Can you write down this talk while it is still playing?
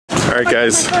Alright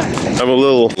guys, I'm a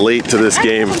little late to this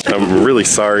game. I'm really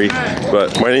sorry,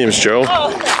 but my name is Joe.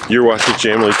 You're watching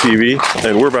Jamily TV,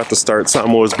 and we're about to start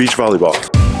Samoa's beach volleyball.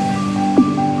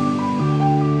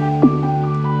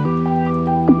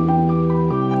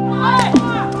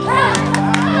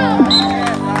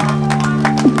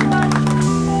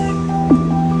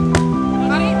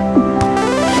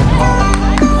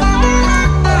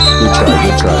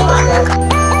 Good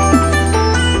try.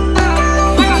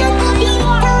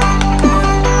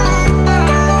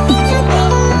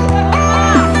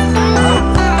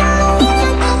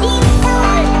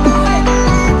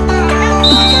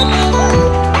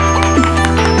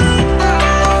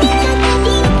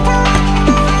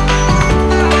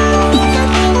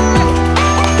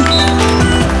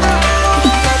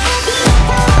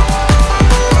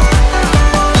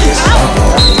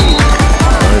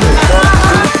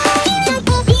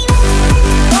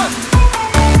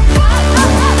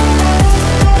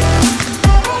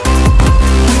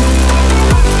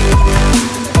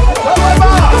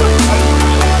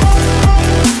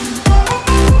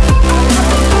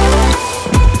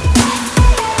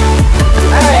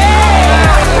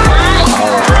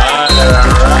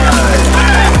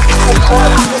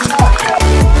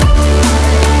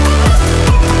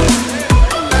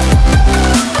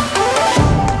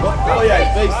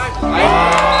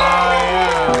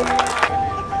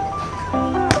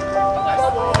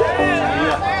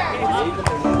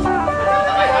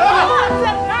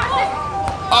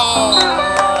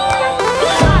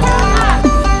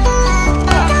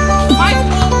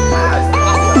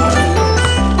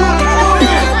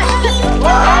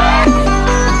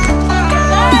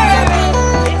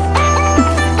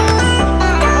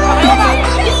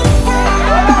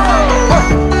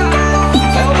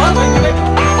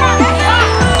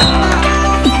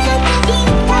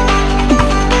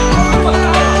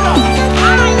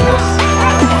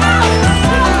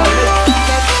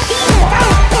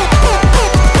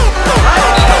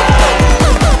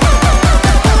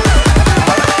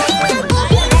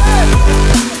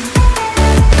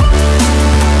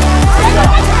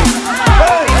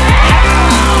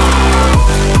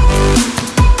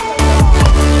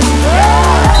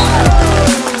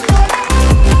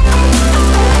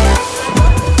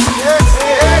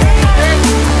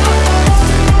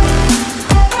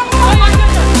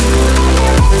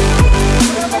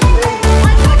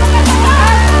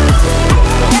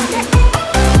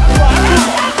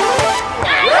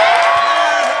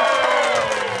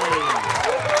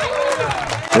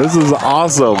 This is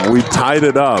awesome. We tied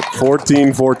it up,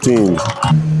 14-14.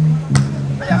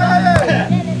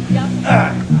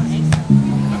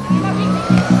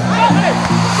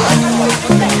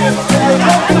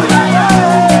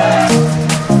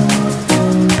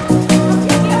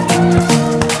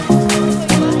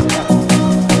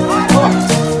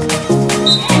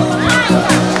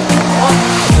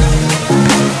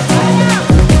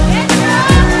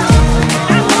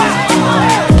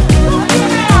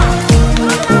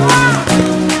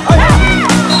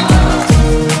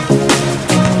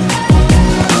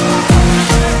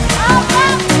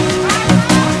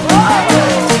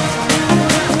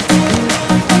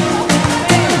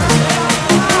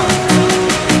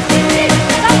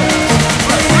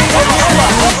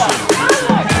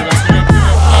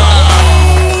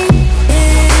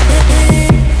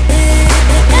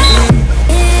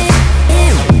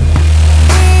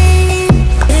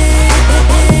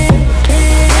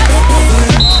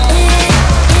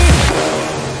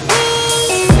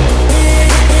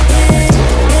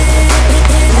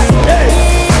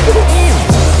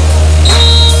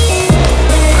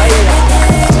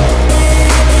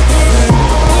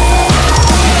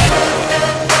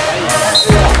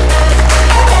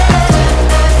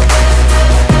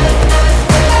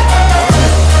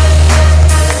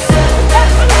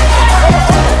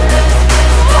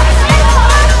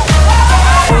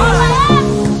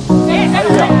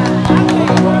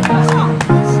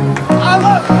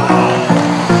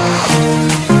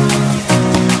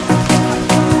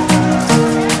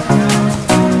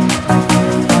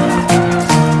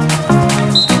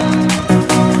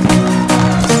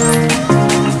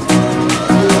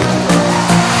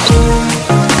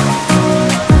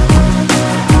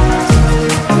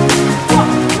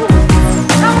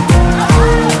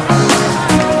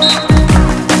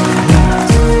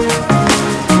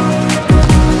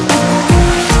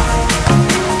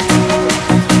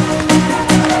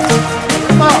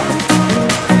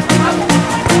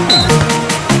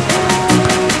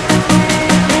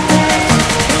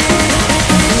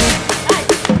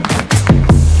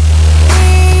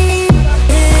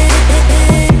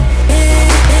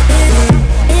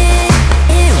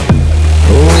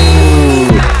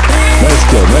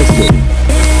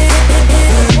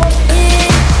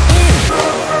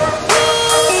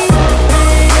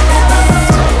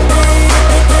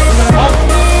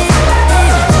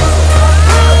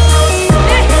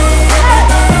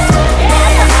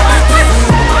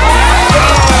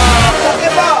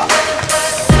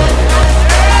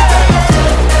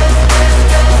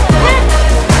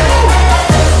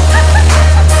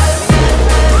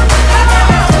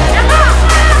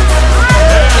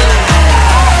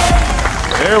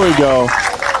 There we go.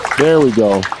 There we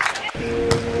go.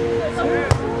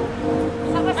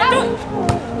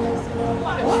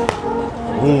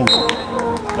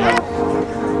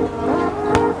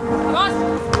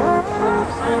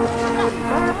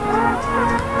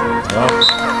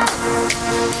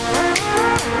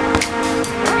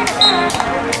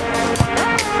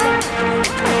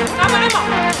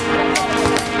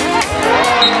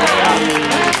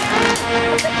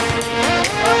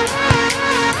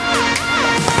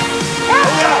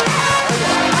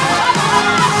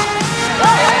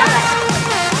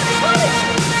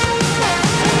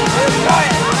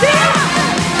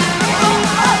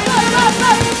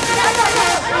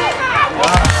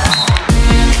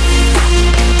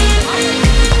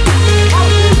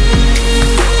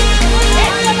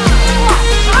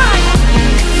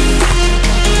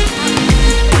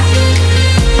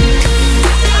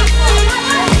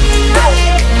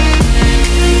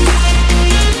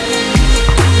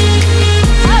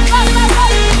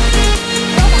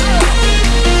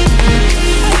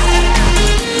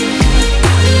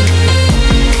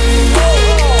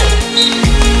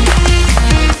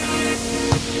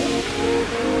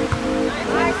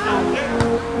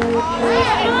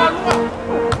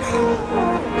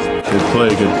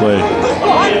 Good play.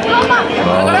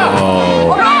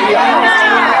 Oh.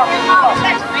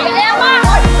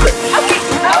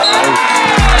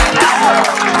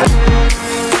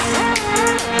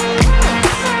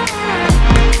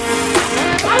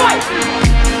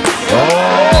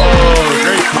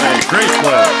 Great play, great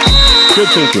play. Good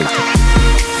thinking.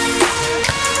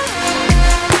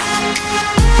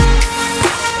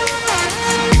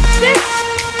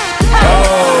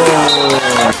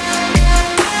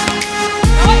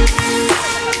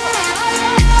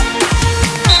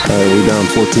 All right, we're down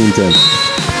 14-10.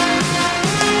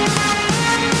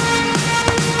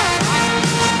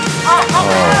 Oh,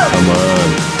 come on.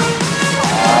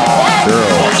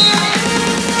 Girl.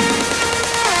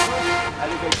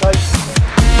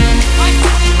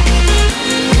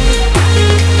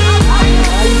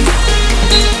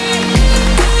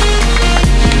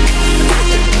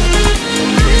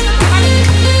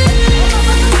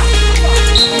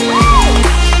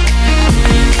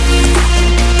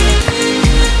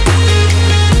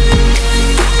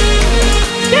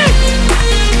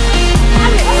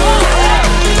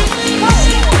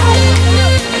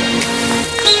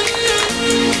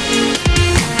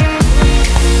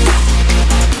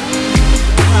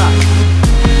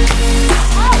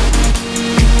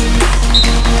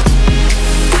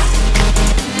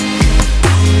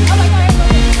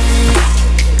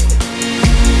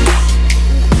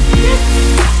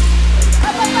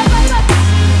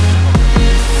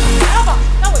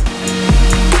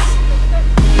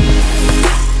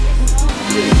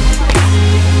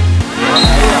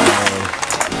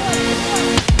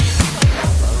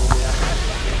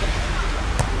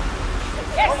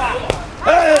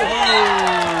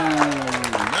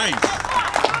 Nice.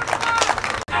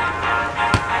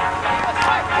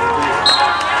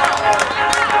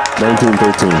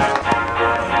 19-13.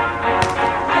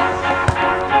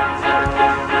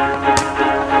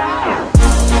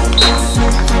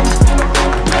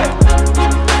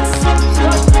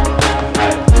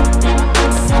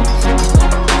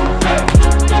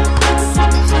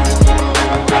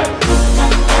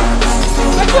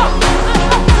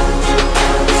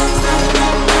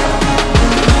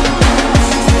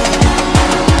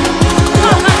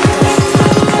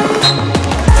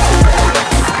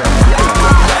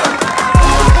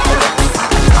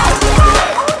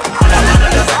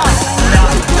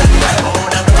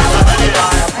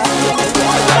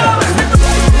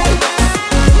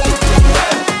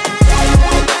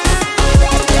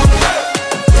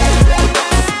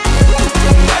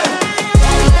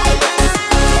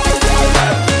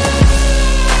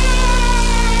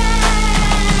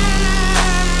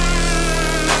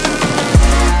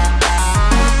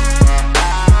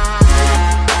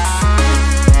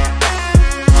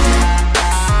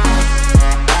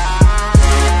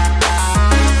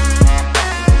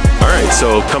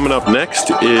 So coming up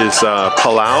next is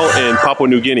Palau and Papua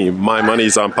New Guinea. My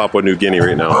money's on Papua New Guinea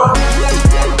right now.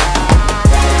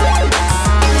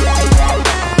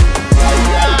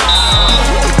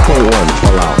 Point one,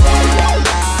 Palau.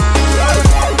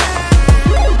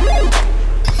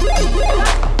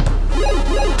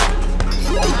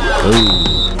 Ooh.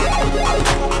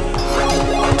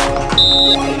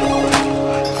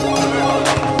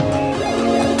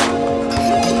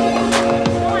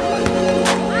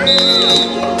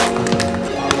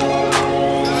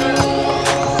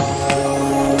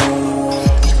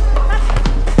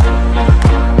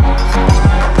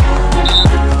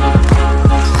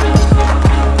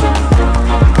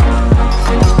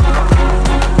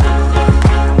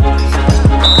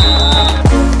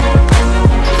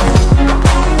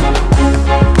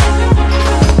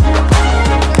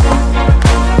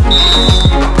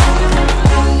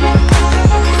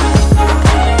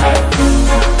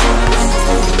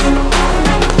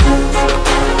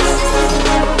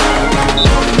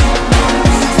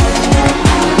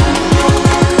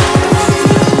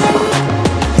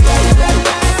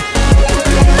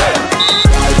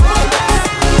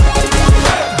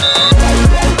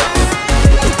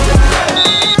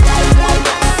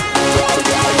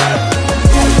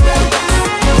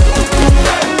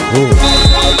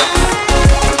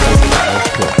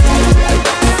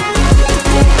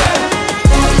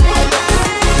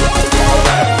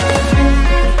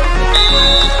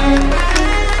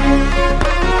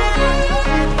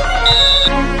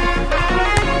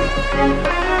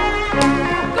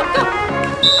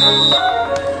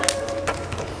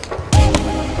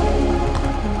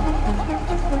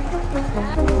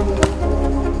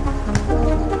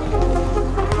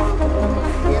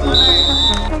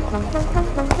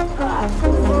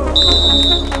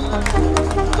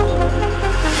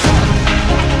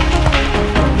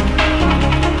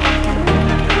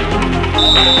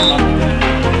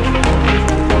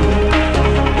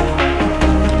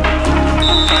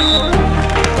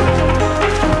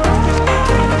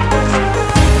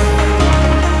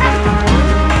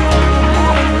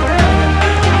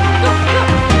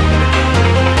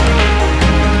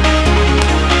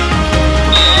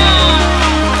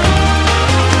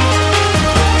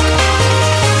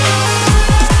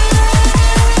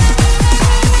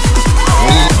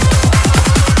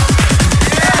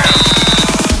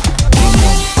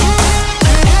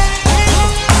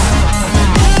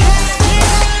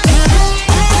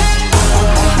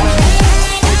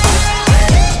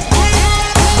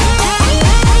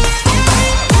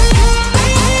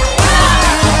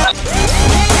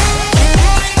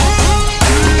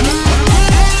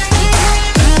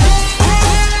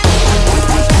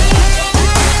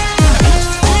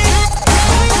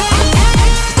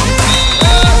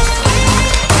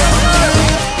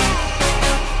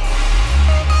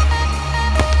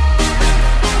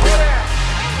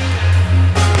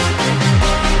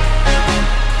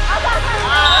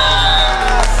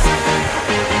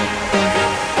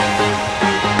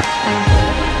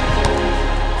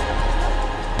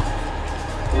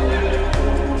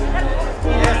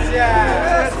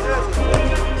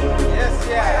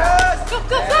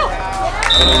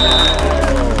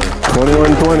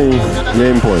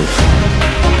 Game point.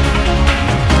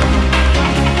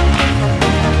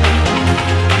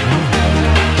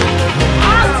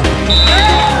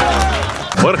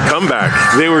 What a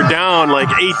comeback. They were down like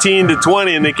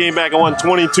 18-20 and they came back and won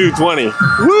 22-20.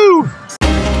 Woo!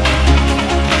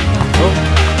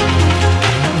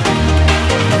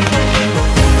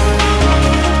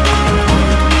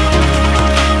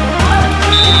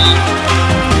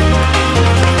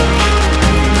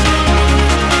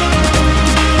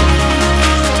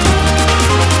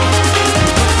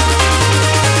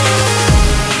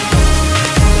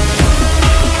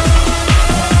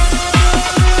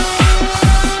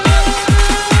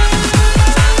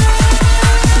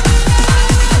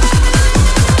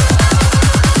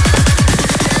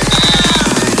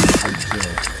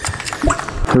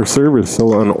 Her serve is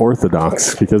so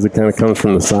unorthodox because it kind of comes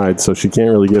from the side, so she can't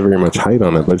really get very much height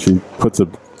on it, but she puts a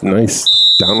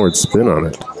nice downward spin on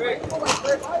it.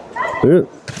 It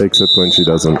takes it when she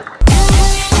doesn't.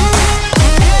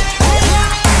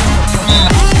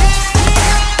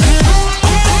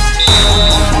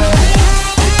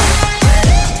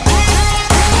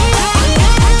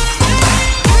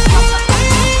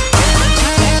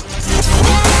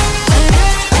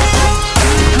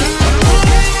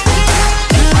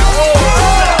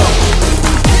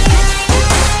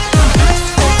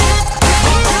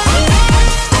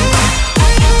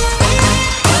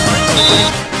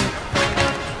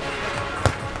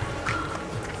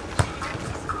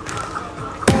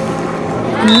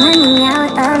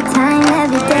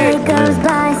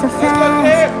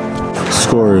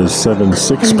 Score is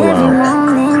 7-6 Palau.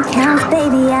 Counts,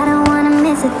 baby, I don't wanna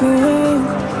miss a thing.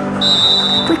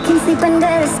 We can sleep under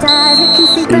the stars, we can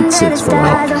sleep under the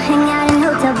stars, or hang out in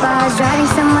hotel bars, driving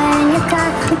somewhere in your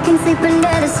car. We can sleep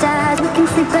under the stars, we can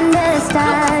sleep under the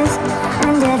stars,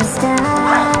 under the stars.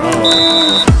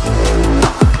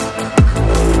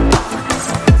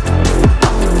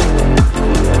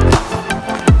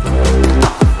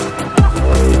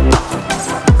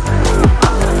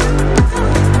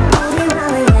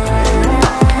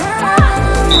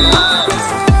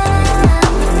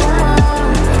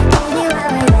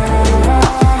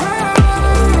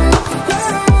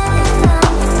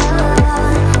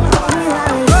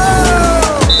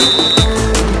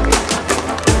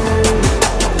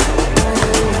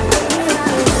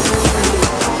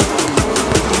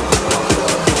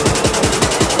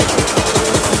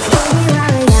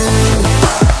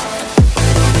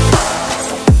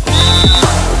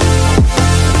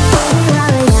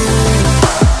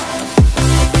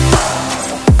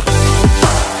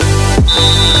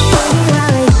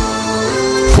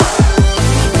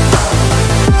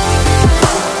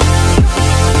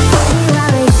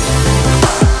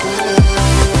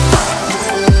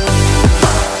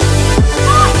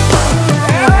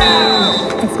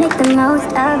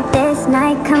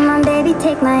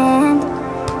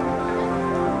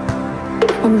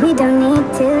 And we don't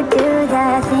need to do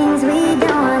the things we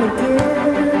don't want to do.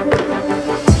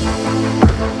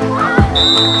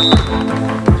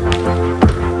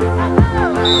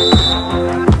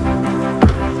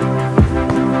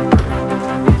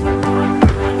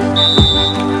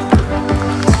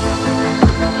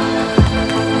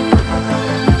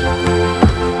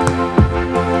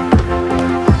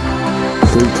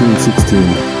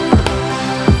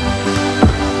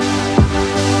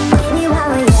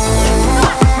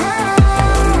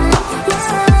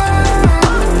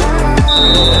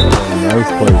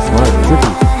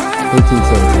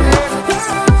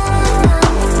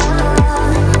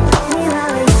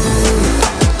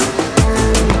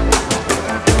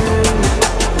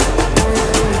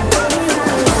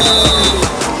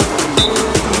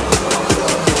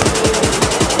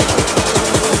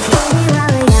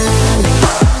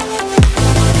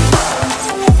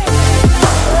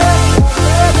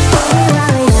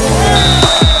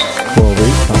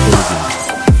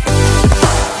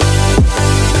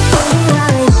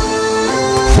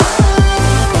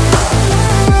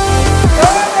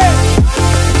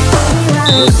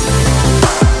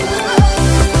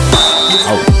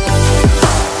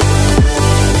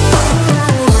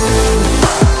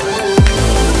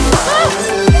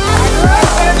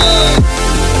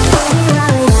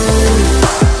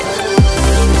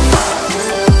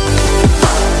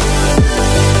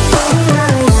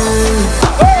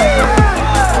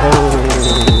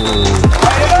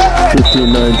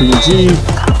 PNG.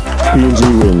 PNG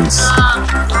wins.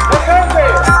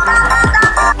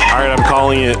 Alright, I'm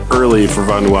calling it early for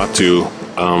Vanuatu.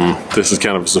 This is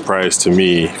kind of a surprise to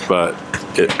me, but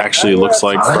it actually looks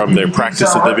like from their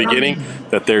practice at the beginning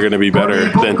that they're going to be better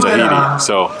than Tahiti.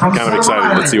 So I'm kind of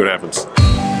excited. Let's see what happens.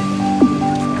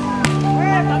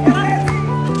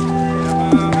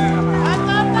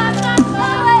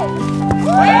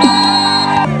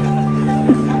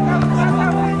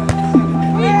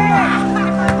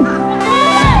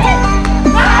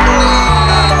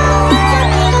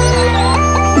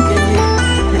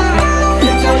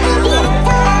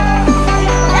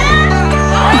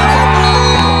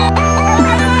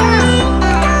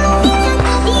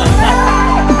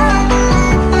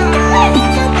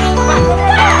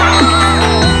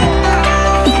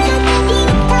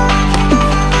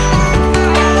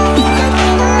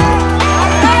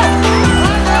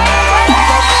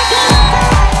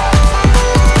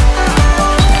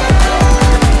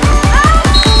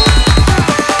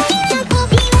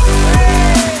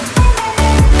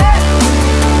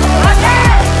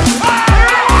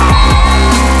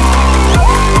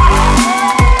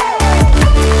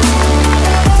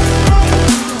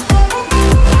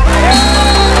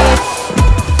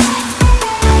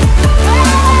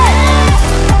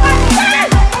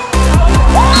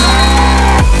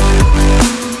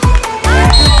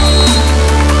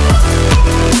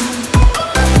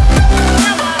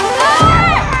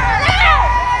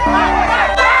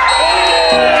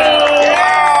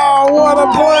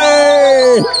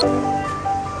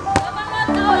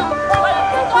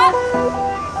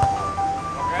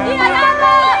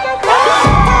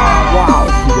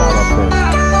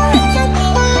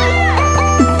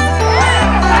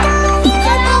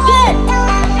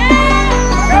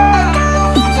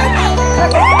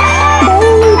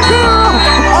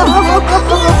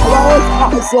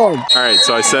 Alright,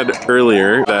 so I said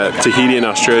earlier that Tahiti and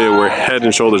Australia were head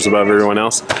and shoulders above everyone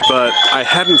else, but I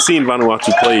hadn't seen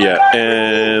Vanuatu play yet,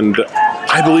 and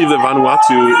I believe that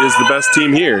Vanuatu is the best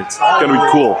team here. It's gonna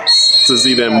be cool to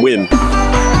see them win.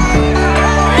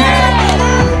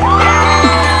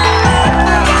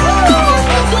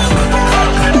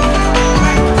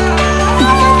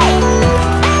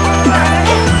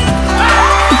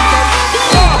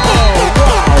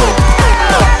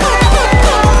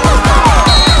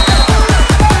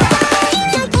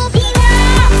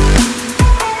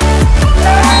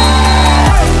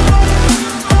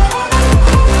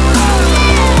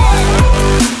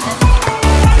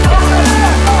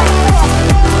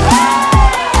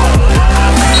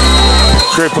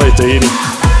 Great play, Tahiti.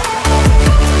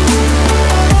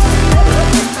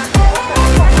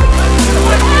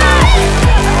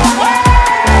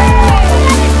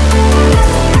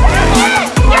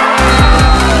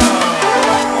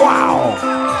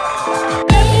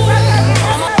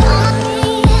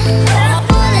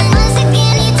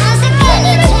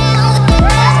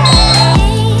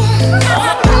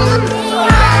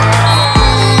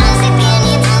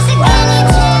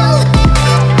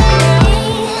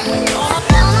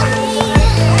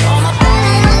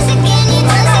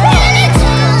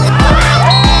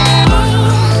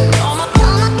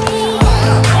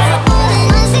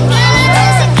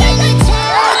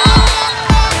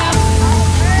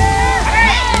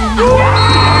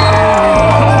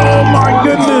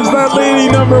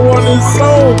 Number one is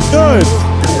so good.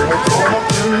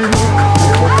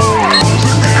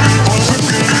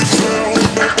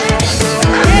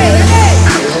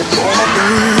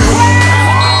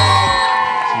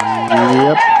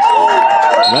 Yep.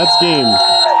 That's game.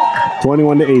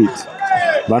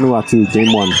 21-8. Vanuatu,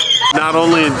 game one. Not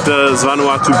only does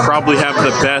Vanuatu probably have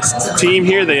the best team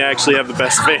here, they actually have the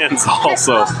best fans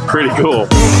also. Pretty cool.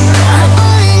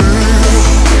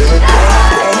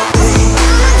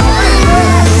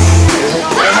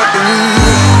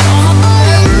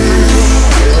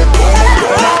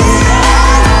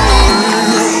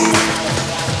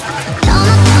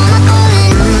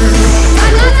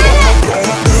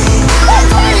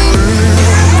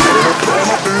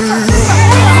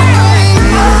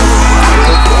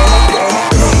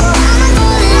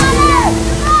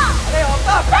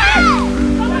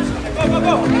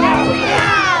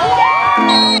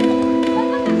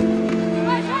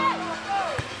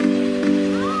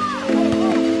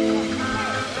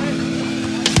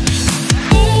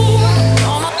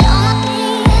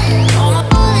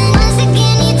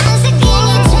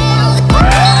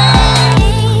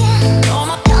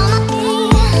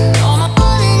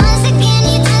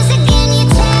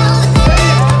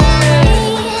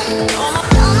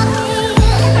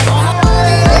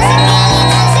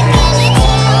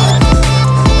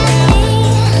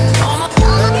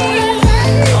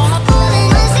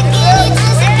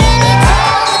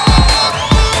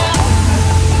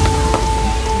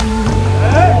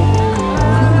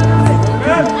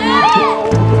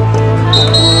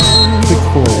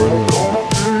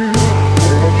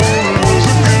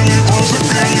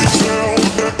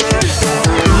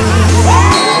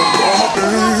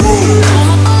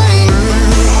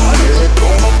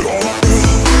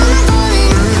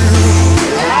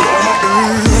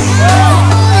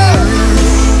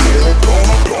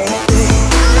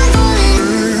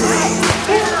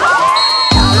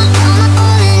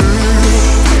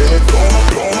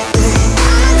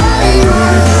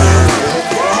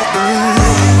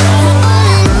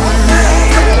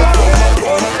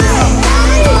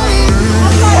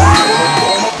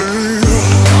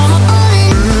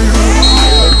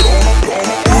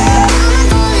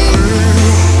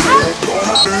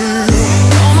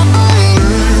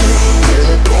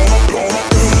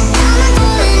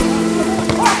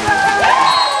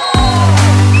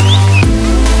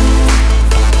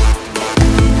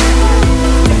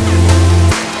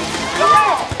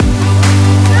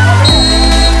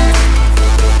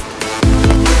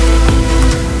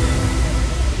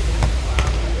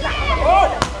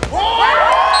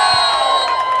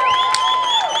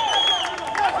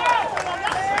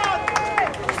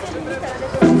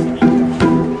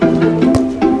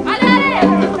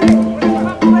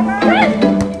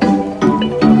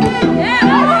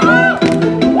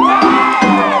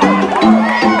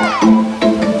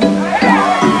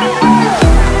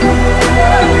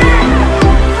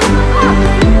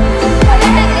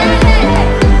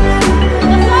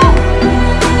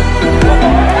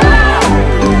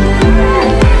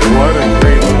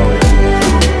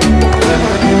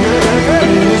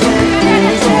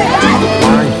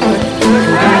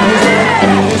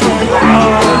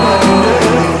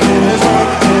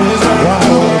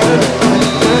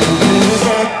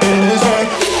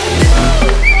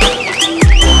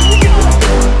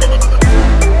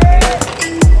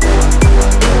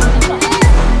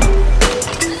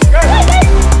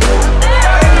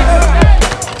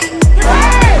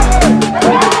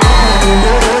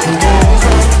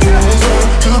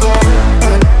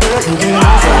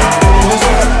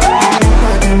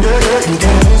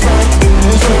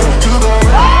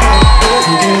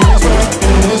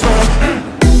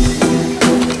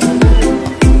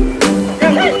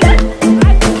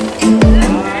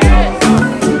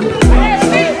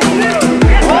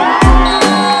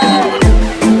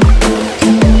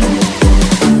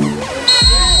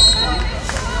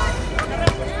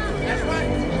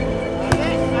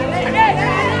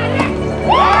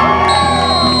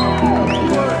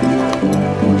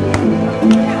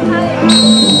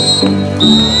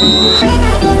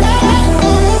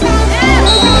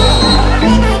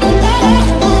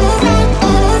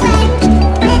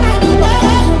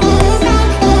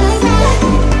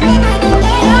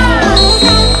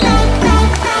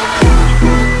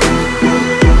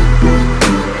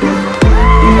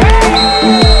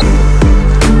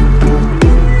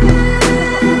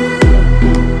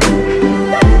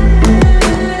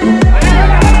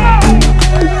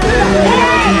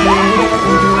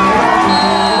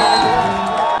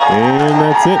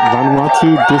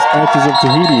 Vanuatu dispatches of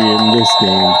Tahiti in this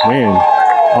game. Man,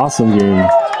 awesome game.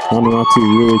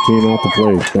 Vanuatu really came out to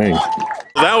play. Dang.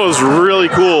 That was really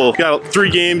cool. Got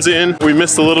 3 games in. We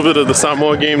missed a little bit of the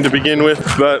Samoa game to begin with,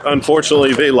 but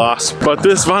unfortunately they lost. But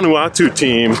this Vanuatu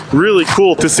team, really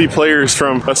cool to see players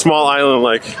from a small island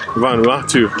like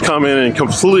Vanuatu come in and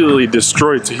completely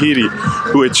destroy Tahiti,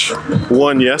 which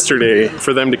won yesterday,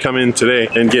 for them to come in today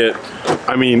and get,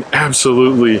 I mean,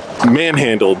 absolutely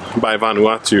manhandled by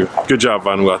Vanuatu. Good job,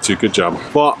 Vanuatu, good job.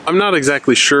 Well, I'm not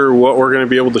exactly sure what we're gonna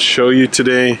be able to show you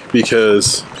today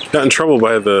because I got in trouble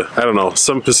by the, I don't know,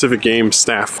 some Pacific Games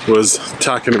staff was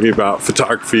talking to me about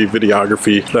photography,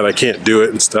 videography, that I can't do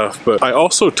it and stuff. But I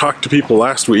also talked to people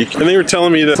last week and they were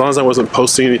telling me that as long as I wasn't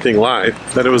posting anything live,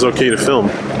 that it was okay to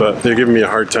film, but they're giving me a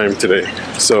hard time today.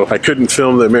 So I couldn't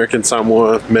film the American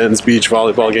Samoa men's beach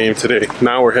volleyball game today.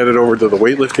 Now we're headed over to the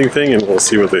weightlifting thing and we'll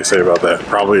see what they say about that.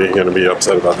 Probably gonna be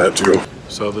upset about that too.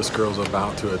 So this girl's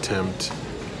about to attempt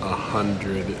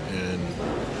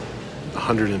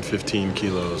 115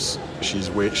 kilos. She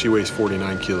weighs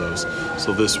 49 kilos.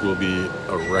 So this will be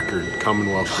a record,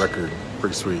 Commonwealth record.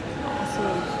 Pretty sweet.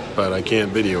 But I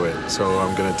can't video it, so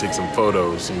I'm gonna take some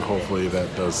photos and hopefully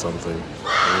that does something.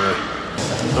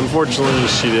 Unfortunately,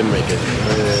 she didn't make it.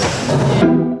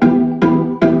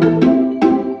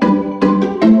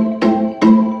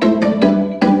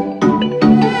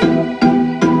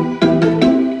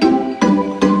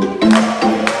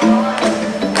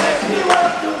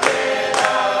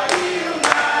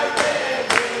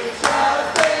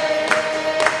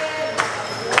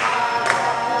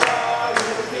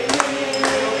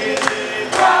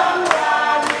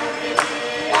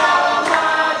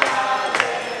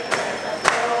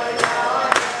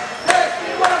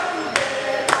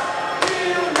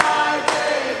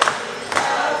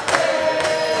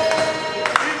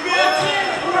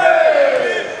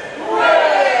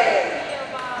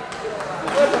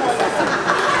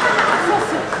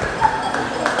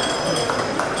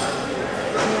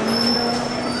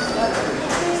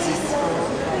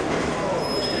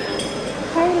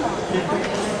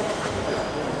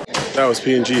 That was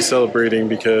P&G celebrating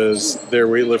because their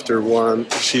weightlifter won.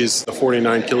 She's a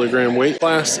 49 kilogram weight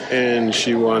class and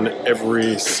she won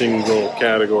every single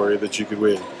category that you could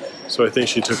win. So I think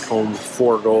she took home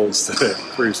 4 golds today.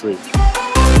 Pretty sweet.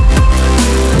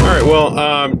 All right,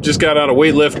 well, just got out of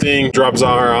weightlifting, dropped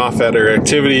Zahara off at her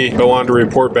activity. I wanted to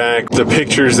report back. The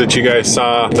pictures that you guys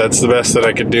saw, that's the best that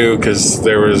I could do because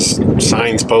there was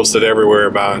signs posted everywhere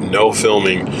about no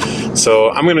filming. So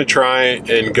I'm gonna try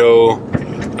and go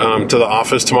to the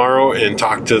office tomorrow and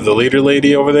talk to the leader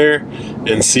lady over there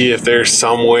and see if there's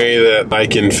some way that I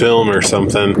can film or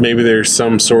something. Maybe there's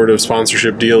some sort of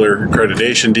sponsorship deal or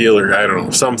accreditation deal or I don't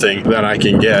know, something that I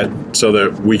can get so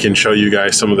that we can show you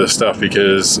guys some of this stuff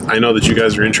because I know that you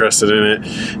guys are interested in it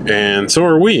and so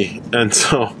are we. And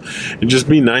so it'd just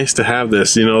be nice to have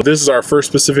this. You know, this is our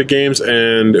first Pacific Games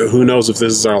and who knows if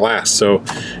this is our last. So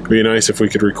it'd be nice if we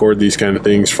could record these kind of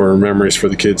things for memories for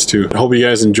the kids too. I hope you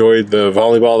guys enjoyed the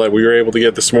volleyball that we were able to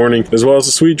get this morning, as well as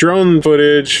the sweet drone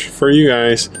footage for you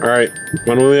guys. All right,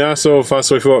 manuliaso,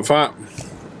 fasoy fuat fat.